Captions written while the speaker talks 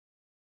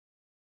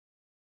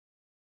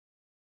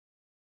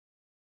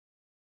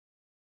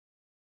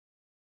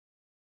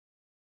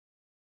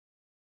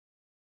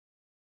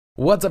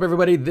What's up,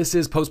 everybody? This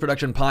is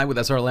Post-Production Pie with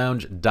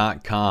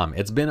srlounge.com.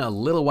 It's been a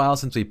little while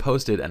since we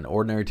posted an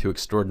ordinary to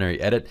extraordinary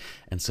edit,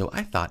 and so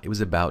I thought it was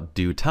about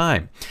due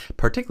time,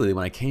 particularly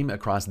when I came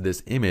across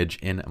this image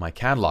in my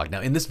catalog.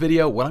 Now, in this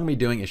video, what I'm going to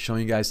be doing is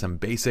showing you guys some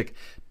basic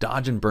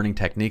dodge and burning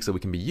techniques that we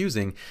can be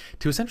using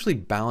to essentially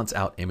balance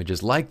out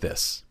images like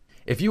this.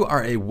 If you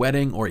are a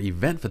wedding or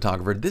event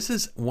photographer, this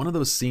is one of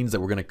those scenes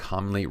that we're going to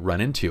commonly run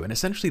into. And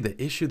essentially the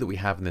issue that we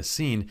have in this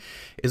scene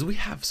is we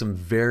have some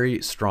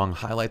very strong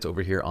highlights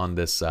over here on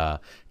this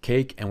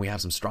cake, and we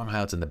have some strong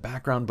highlights in the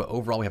background, but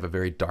overall we have a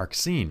very dark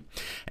scene.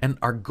 And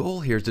our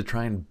goal here is to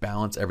try and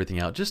balance everything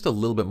out just a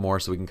little bit more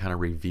so we can kind of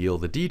reveal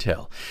the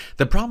detail.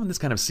 The problem in this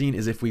kind of scene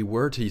is if we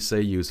were to,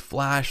 say, use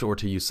flash or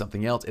to use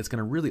something else, it's going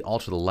to really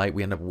alter the light.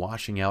 We end up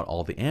washing out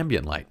all the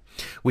ambient light.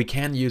 We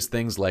can use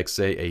things like,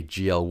 say, a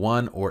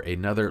GL1 or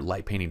another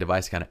light painting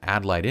device to kind of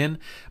add light in,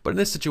 but in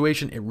this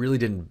situation it really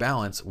didn't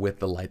balance with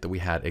the light that we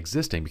had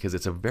existing because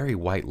it's a very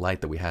white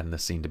light that we had in the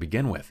scene to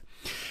begin with.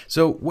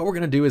 So what we're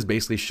going to do is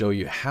basically show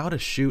you how to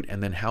shoot,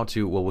 and then how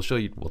to, well,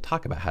 we'll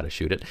talk about how to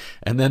shoot it,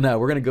 and then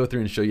we're going to go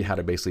through and show you how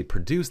to basically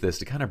produce this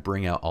to kind of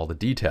bring out all the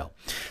detail.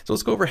 So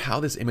let's go over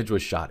how this image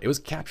was shot. It was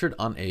captured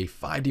on a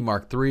 5D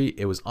Mark III.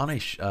 It was on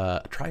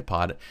a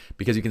tripod,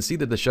 because you can see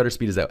that the shutter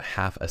speed is at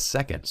half a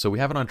second. So we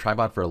have it on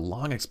tripod for a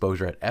long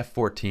exposure at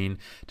f14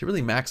 to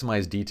really maximize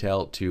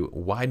detail, to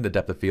widen the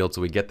depth of field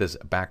so we get this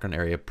background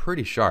area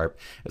pretty sharp.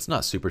 It's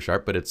not super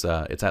sharp, but it's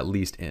at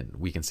least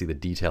we can see the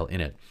detail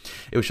in it.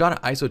 It was shot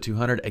at ISO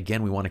 200.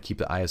 Again, we want to keep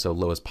the ISO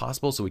low as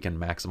possible so we can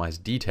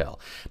maximize detail.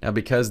 Now,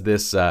 because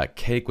this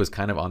cake was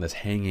kind of on this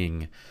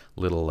hanging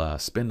little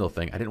spindle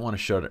thing, I didn't want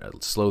to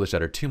slow the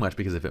shutter too much,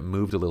 because if it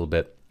moved a little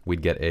bit,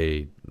 we'd get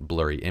a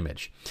blurry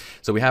image.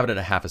 So we have it at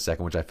a half a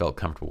second, which I felt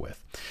comfortable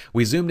with.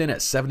 We zoomed in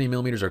at 70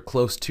 millimeters or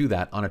close to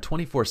that on a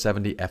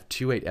 2470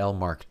 f2.8L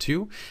Mark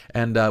II,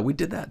 and we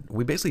did that.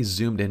 We basically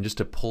zoomed in just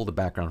to pull the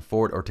background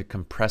forward or to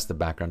compress the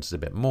background just a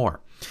bit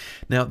more.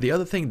 Now, the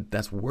other thing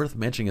that's worth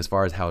mentioning as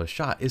far as how it's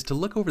shot is to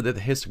look over the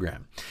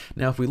histogram.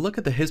 Now, if we look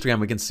at the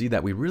histogram, we can see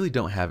that we really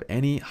don't have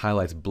any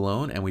highlights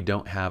blown, and we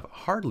don't have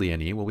hardly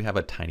any. Well, we have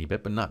a tiny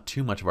bit, but not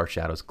too much of our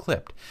shadows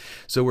clipped.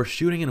 So we're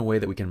shooting in a way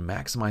that we can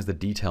maximize the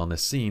detail in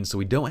this scene, so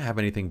we don't have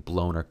anything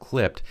blown or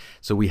clipped,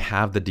 so we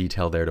have the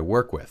detail there to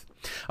work with.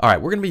 All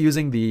right, we're going to be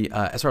using the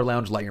SR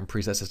Lounge Lightroom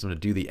preset system to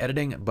do the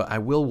editing, but I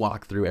will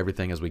walk through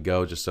everything as we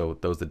go, just so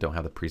those that don't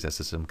have the preset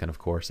system can, of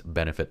course,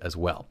 benefit as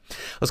well.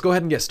 Let's go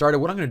ahead and get started.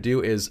 What I'm going to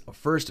do is,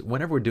 first,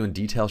 whenever we're doing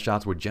detail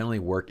shots, we generally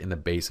work in the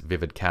base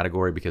vivid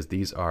category, because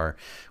these are,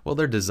 well,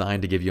 they're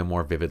designed to give you a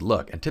more vivid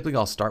look. And typically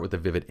I'll start with the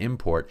vivid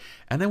import,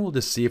 and then we'll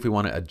just see if we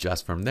want to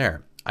adjust from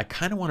there. I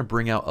kind of want to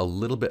bring out a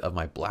little bit of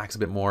my blacks a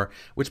bit more,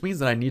 which means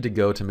that I need to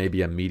go to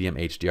maybe a medium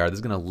HDR. This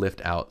is going to lift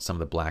out some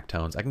of the black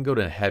tones. I can go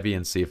to heavy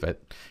and see if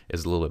it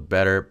is a little bit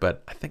better,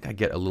 but I think I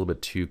get a little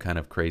bit too kind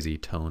of crazy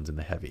tones in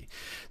the heavy.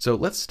 So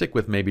let's stick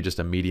with maybe just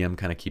a medium,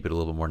 kind of keep it a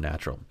little bit more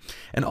natural.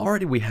 And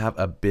already we have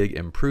a big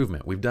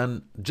improvement. We've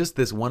done, just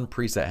this one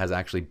preset has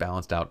actually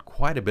balanced out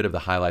quite a bit of the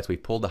highlights.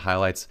 We've pulled the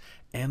highlights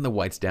and the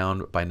whites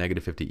down by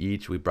 -50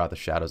 each. We brought the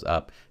shadows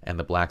up and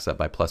the blacks up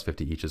by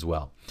 +50 each as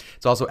well.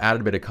 It's also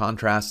added a bit of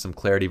contrast, some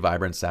clarity,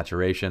 vibrance,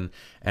 saturation,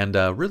 and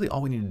really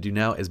all we need to do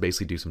now is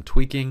basically do some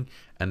tweaking,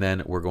 and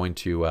then we're going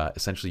to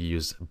essentially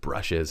use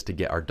brushes to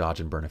get our dodge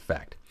and burn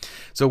effect.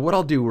 So what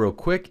I'll do real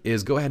quick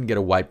is go ahead and get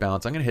a white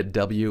balance. I'm going to hit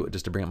W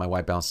just to bring up my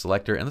white balance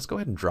selector, and let's go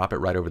ahead and drop it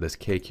right over this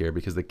cake here,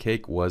 because the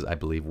cake was, I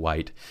believe,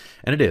 white,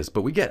 and it is,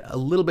 but we get a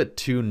little bit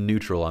too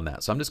neutral on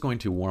that. So I'm just going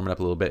to warm it up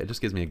a little bit. It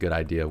just gives me a good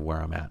idea of where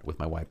I'm at with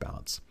my white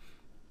balance.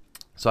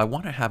 So I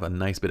want to have a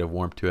nice bit of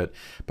warmth to it,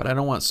 but I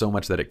don't want so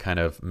much that it kind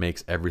of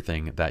makes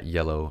everything that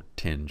yellow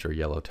tinge or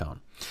yellow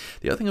tone.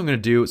 The other thing I'm going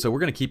to do, so we're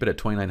going to keep it at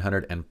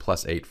 2900 and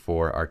 +8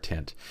 for our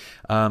tint.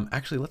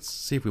 Actually, let's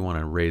see if we want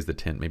to raise the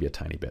tint maybe a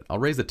tiny bit. I'll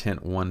raise the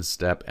tint one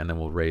step, and then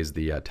we'll raise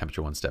the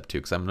temperature one step too,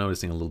 because I'm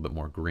noticing a little bit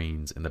more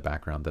greens in the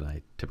background than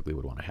I typically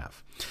would want to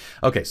have.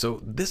 Okay,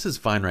 so this is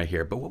fine right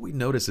here, but what we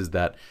notice is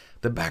that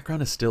the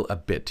background is still a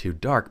bit too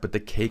dark, but the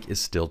cake is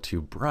still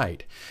too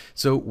bright.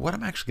 So what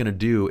I'm actually going to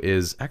do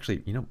is,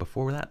 actually, you know,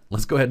 before that,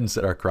 let's go ahead and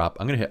set our crop.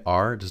 I'm going to hit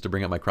R just to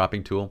bring up my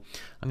cropping tool.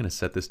 I'm going to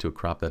set this to a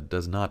crop that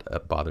does not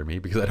bother me,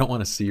 because I don't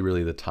want to see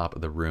really the top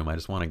of the room. I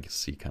just want to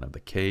see kind of the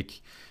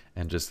cake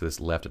and just this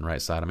left and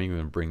right side. I'm even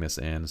going to bring this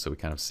in so we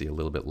kind of see a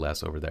little bit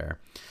less over there,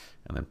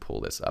 and then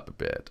pull this up a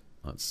bit.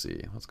 Let's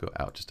see. Let's go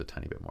out just a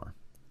tiny bit more.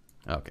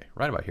 Okay,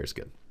 right about here is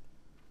good.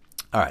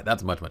 All right,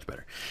 that's much, much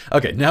better.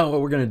 Okay, now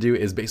what we're going to do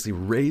is basically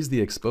raise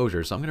the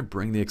exposure. So I'm going to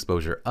bring the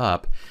exposure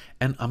up,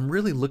 and I'm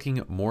really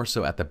looking more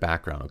so at the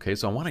background, okay?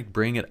 So I want to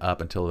bring it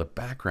up until the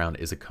background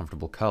is a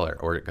comfortable color,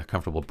 or a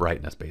comfortable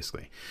brightness,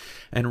 basically.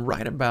 And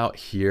right about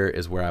here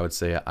is where I would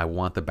say I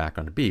want the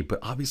background to be, but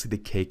obviously the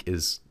cake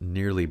is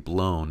nearly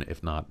blown,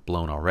 if not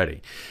blown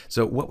already.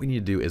 So what we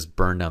need to do is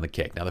burn down the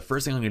cake. Now, the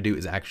first thing I'm going to do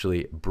is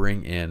actually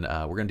bring in,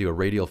 we're going to do a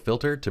radial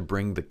filter to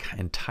bring the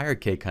entire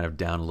cake kind of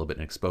down a little bit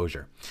in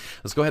exposure.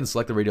 Let's go ahead and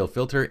select the radial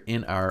filter.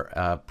 In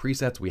our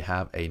presets, we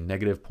have a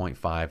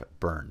 -0.5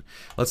 burn.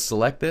 Let's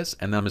select this,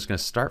 and then I'm just going going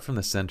to start from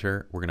the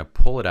center. We're going to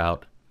pull it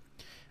out.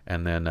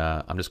 And then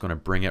I'm just going to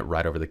bring it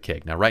right over the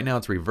cake. Now right now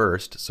it's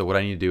reversed, so what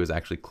I need to do is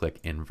actually click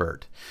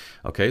invert.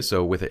 Okay,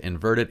 so with it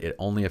inverted, it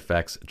only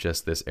affects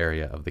just this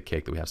area of the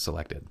cake that we have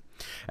selected.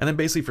 And then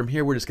basically from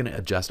here, we're just going to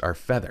adjust our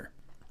feather.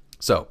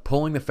 So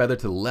pulling the feather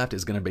to the left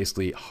is going to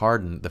basically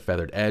harden the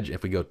feathered edge.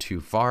 If we go too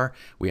far,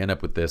 we end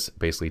up with this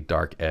basically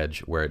dark edge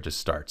where it just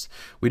starts.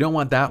 We don't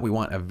want that. We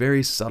want a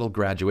very subtle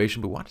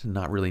graduation, but we want it to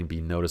not really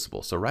be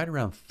noticeable. So right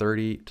around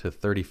 30 to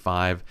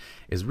 35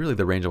 is really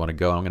the range I want to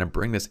go. I'm going to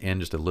bring this in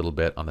just a little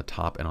bit on the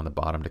top and on the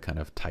bottom to kind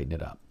of tighten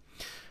it up.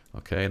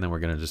 Okay, and then we're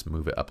going to just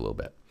move it up a little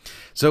bit.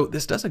 So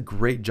this does a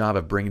great job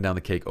of bringing down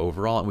the cake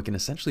overall, and we can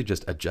essentially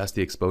just adjust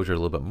the exposure a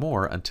little bit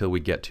more until we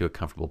get to a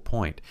comfortable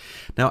point.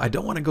 Now, I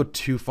don't want to go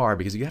too far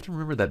because you have to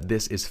remember that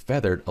this is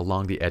feathered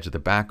along the edge of the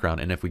background,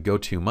 and if we go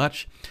too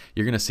much,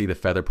 you're going to see the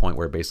feather point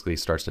where it basically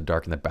starts to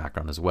darken the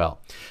background as well.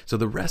 So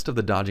the rest of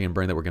the dodging and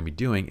burning that we're going to be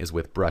doing is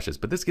with brushes,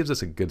 but this gives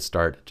us a good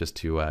start just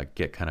to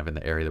get kind of in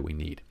the area that we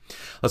need.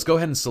 Let's go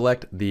ahead and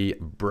select the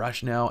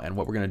brush now, and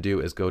what we're going to do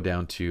is go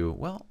down to,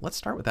 well, let's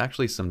start with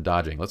actually some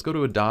dodging. Let's go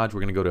to a dodge.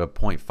 We're going to go to a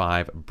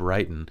 0.5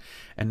 brighten,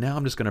 and now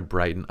I'm just going to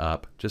brighten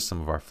up just some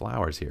of our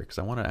flowers here because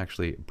I want to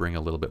actually bring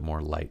a little bit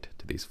more light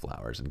to these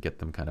flowers and get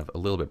them kind of a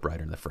little bit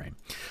brighter in the frame.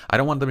 I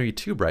don't want them to be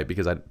too bright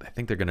because I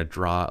think they're going to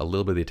draw a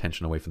little bit of the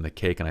attention away from the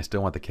cake, and I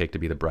still want the cake to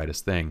be the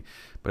brightest thing,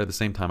 but at the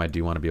same time I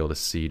do want to be able to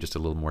see just a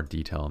little more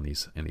detail in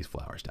these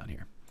flowers down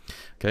here.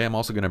 Okay, I'm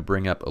also going to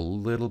bring up a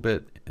little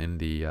bit in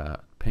the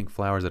pink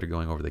flowers that are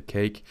going over the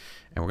cake,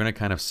 and we're going to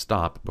kind of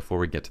stop before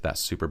we get to that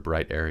super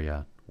bright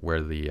area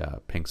where the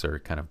pinks are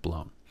kind of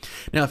blown.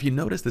 Now, if you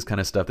notice this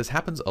kind of stuff, this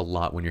happens a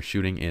lot when you're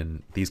shooting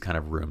in these kind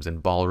of rooms, in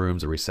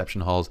ballrooms or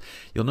reception halls.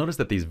 You'll notice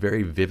that these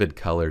very vivid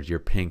colors, your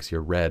pinks,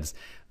 your reds,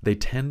 they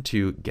tend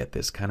to get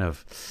this kind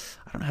of,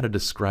 I don't know how to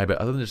describe it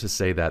other than just to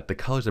say that the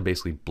colors are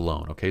basically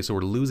blown, okay? So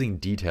we're losing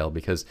detail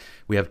because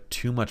we have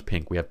too much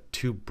pink, we have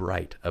too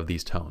bright of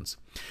these tones.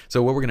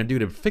 So what we're gonna do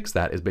to fix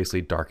that is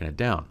basically darken it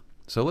down.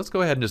 So let's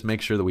go ahead and just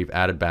make sure that we've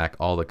added back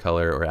all the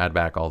color or add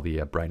back all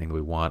the brightening that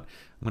we want.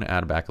 I'm gonna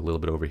add back a little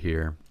bit over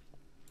here,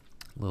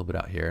 a little bit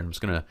out here, and I'm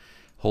just gonna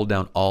hold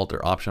down Alt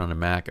or Option on a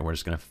Mac, and we're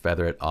just gonna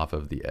feather it off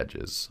of the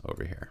edges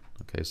over here.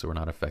 Okay, so we're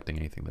not affecting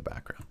anything in the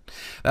background.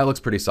 That looks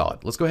pretty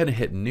solid. Let's go ahead and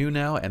hit New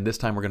now, and this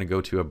time we're gonna go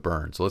to a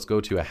burn. So let's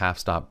go to a half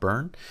stop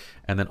burn,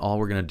 and then all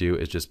we're gonna do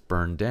is just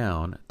burn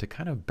down to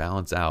kind of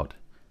balance out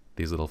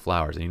these little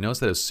flowers. And you notice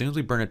that as soon as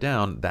we burn it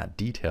down, that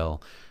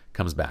detail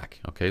comes back.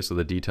 Okay, so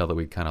the detail that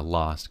we kind of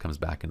lost comes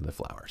back into the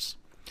flowers.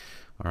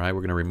 All right,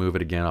 we're gonna remove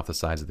it again off the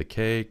sides of the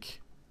cake.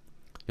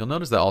 You'll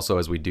notice that also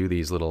as we do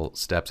these little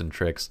steps and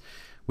tricks,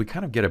 we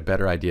kind of get a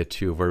better idea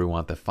too of where we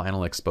want the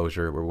final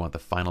exposure, where we want the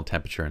final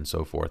temperature and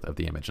so forth of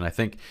the image. And I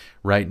think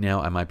right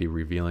now I might be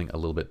revealing a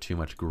little bit too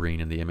much green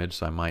in the image,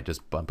 so I might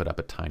just bump it up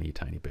a tiny,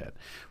 tiny bit.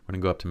 We're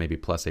gonna go up to maybe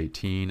plus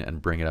 18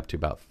 and bring it up to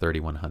about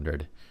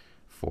 3100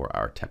 for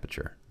our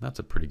temperature. That's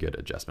a pretty good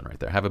adjustment right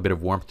there. Have a bit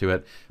of warmth to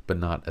it, but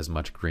not as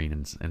much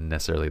green and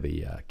necessarily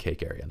the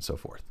cake area and so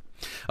forth.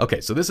 Okay,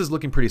 so this is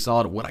looking pretty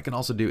solid. What I can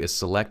also do is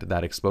select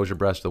that exposure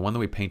brush, the one that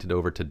we painted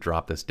over to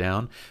drop this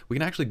down. We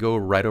can actually go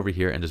right over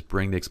here and just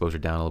bring the exposure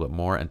down a little bit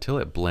more until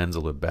it blends a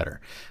little bit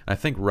better. And I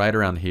think right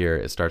around here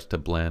it starts to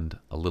blend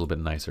a little bit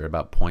nicer,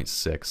 about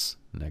 0.6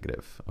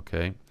 negative.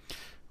 Okay, I'm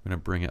gonna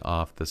bring it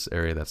off this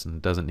area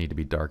that doesn't need to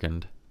be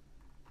darkened.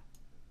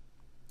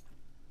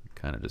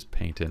 Kind of just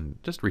paint in,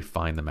 just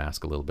refine the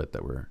mask a little bit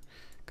that we're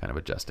kind of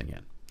adjusting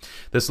in.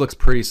 This looks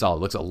pretty solid.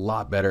 It looks a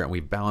lot better, and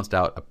we balanced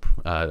out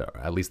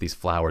at least these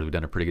flowers. We've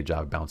done a pretty good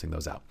job of balancing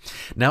those out.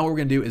 Now what we're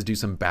going to do is do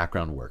some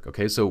background work.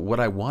 Okay, so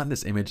what I want in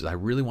this image is I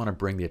really want to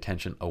bring the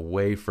attention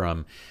away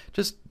from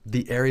just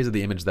the areas of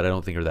the image that I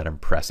don't think are that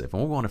impressive.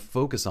 And what we want to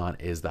focus on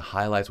is the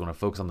highlights. We want to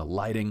focus on the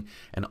lighting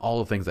and all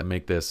the things that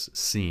make this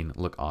scene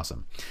look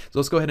awesome. So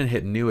let's go ahead and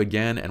hit New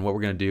again, and what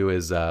we're going to do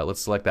is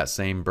let's select that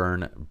same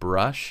burn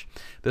brush.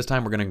 This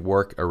time we're going to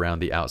work around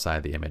the outside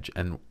of the image,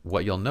 and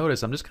what you'll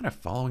notice, I'm just kind of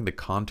following the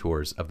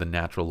contours of the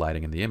natural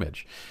lighting in the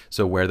image.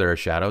 So where there are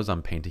shadows,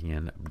 I'm painting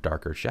in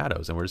darker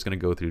shadows, and we're just going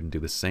to go through and do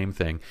the same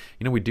thing.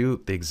 You know, we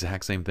do the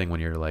exact same thing when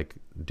you're like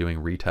doing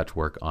retouch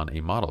work on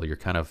a model. You're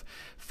kind of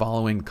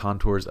following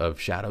contours of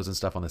shadows and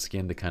stuff on the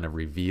skin to kind of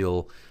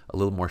reveal a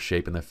little more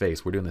shape in the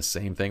face. We're doing the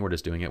same thing, we're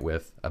just doing it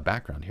with a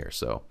background here.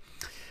 So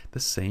the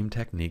same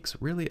techniques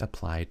really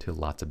apply to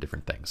lots of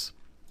different things.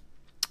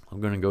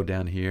 I'm going to go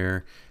down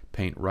here,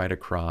 paint right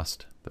across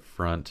the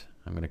front.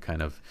 I'm going to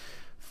kind of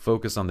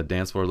focus on the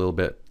dance floor a little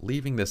bit,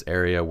 leaving this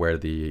area where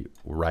the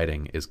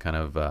writing is kind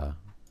of,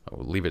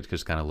 leave it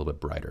just kind of a little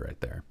bit brighter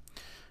right there.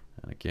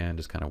 And again,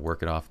 just kind of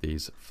work it off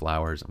these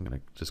flowers. I'm going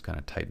to just kind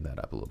of tighten that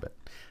up a little bit.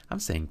 I'm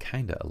saying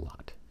kind of a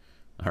lot.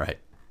 All right,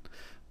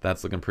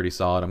 that's looking pretty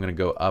solid. I'm going to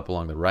go up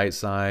along the right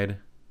side.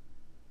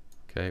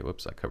 Okay,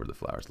 whoops, I covered the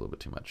flowers a little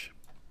bit too much.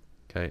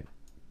 Okay,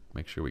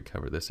 make sure we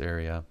cover this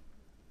area.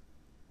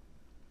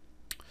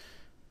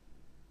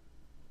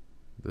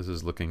 This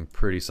is looking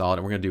pretty solid.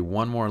 And we're going to do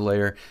one more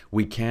layer.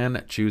 We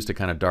can choose to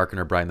kind of darken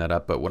or brighten that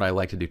up, but what I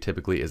like to do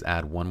typically is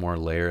add one more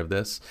layer of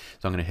this.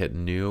 So I'm going to hit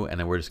new, and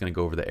then we're just going to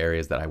go over the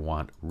areas that I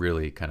want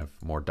really kind of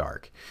more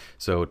dark.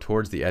 So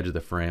towards the edge of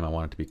the frame, I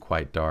want it to be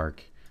quite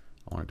dark.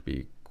 I want it to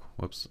be,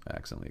 whoops, I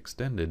accidentally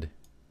extended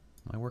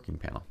my working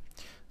panel.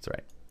 That's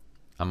right.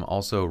 I'm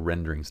also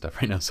rendering stuff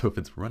right now, so if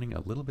it's running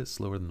a little bit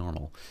slower than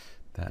normal,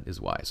 that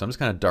is why. So I'm just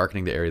kind of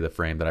darkening the area of the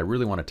frame that I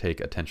really want to take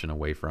attention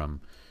away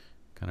from.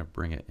 Kind of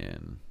bring it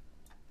in.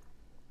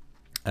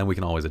 And we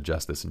can always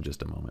adjust this in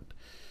just a moment.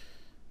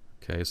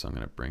 Okay, so I'm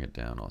going to bring it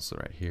down also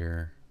right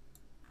here.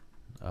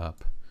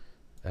 Up.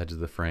 Edge of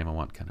the frame I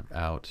want kind of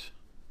out.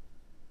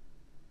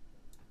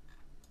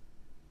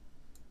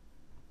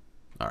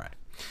 All right.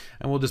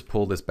 And we'll just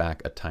pull this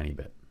back a tiny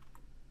bit.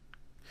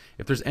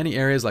 If there's any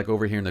areas like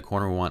over here in the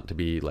corner we want to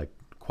be like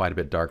quite a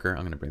bit darker,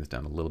 I'm going to bring this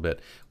down a little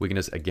bit. We can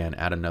just, again,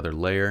 add another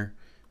layer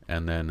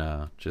and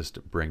then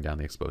just bring down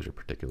the exposure,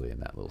 particularly in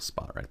that little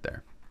spot right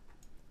there.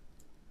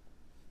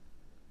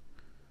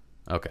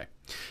 Okay,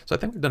 so I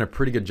think we've done a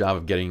pretty good job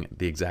of getting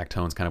the exact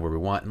tones kind of where we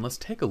want. And let's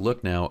take a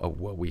look now at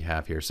what we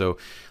have here. So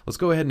let's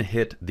go ahead and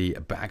hit the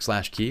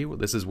 # key.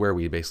 This is where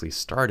we basically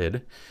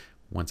started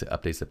once it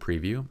updates the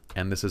preview.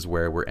 And this is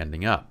where we're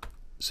ending up.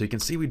 So you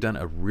can see we've done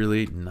a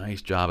really nice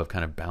job of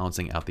kind of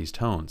balancing out these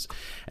tones.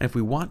 And if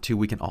we want to,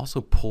 we can also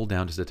pull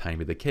down just a tiny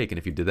bit of the cake. And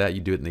if you did that, you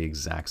do it in the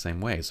exact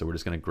same way. So we're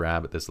just going to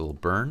grab this little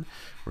burn.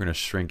 We're going to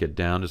shrink it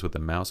down just with the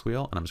mouse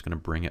wheel. And I'm just going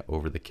to bring it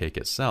over the cake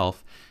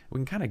itself. We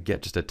can kind of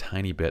get just a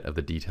tiny bit of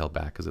the detail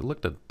back because it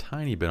looked a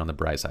tiny bit on the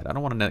bright side. I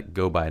don't want to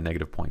go by a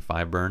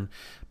 -0.5 burn,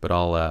 but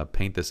I'll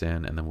paint this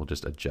in and then we'll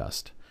just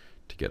adjust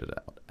to get it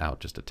out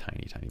just a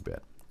tiny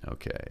bit.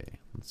 Okay,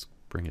 let's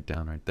bring it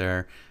down right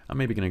there. I'm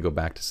maybe going to go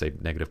back to say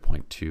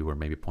 -0.2 or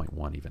maybe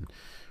 0.1 even.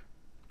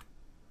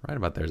 Right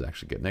about there is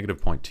actually good.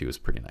 -0.2 is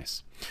pretty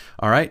nice.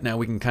 All right, now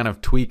we can kind of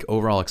tweak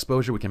overall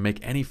exposure. We can make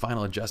any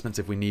final adjustments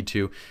if we need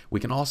to. We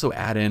can also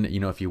add in,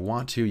 if you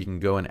want to, you can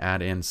go and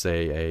add in,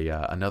 say,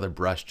 another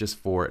brush just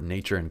for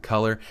nature and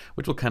color,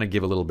 which will kind of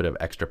give a little bit of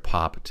extra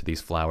pop to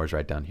these flowers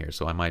right down here.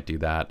 So I might do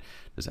that,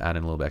 just add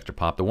in a little bit extra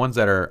pop. The ones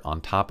that are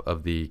on top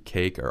of the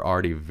cake are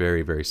already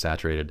very, very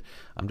saturated.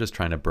 I'm just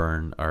trying to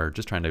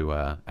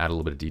add a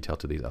little bit of detail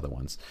to these other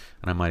ones.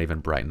 And I might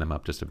even brighten them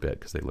up just a bit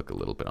because they look a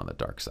little bit on the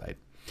dark side.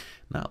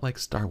 Not like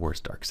Star Wars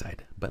dark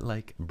side, but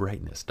like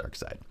brightness dark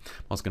side.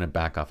 I'm also going to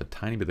back off a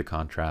tiny bit of the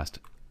contrast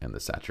and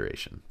the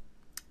saturation.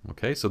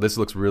 Okay, so this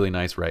looks really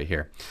nice right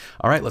here.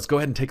 All right, let's go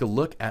ahead and take a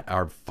look at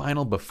our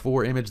final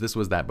before image. This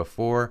was that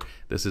before.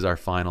 This is our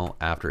final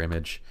after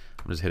image.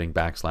 I'm just hitting #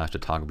 to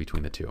toggle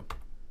between the two.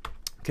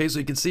 Okay, so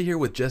you can see here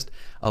with just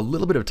a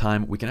little bit of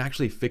time, we can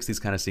actually fix these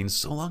kind of scenes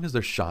so long as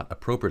they're shot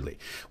appropriately.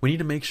 We need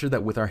to make sure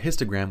that with our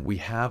histogram, we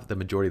have the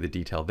majority of the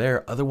detail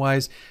there.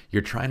 Otherwise,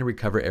 you're trying to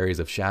recover areas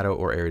of shadow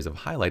or areas of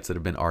highlights that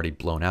have been already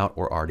blown out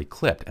or already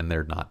clipped, and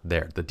they're not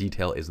there. The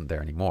detail isn't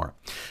there anymore.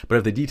 But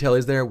if the detail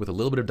is there, with a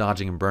little bit of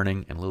dodging and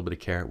burning and a little bit of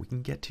care, we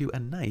can get to a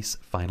nice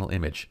final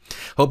image.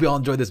 Hope you all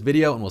enjoyed this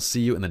video, and we'll see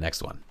you in the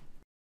next one.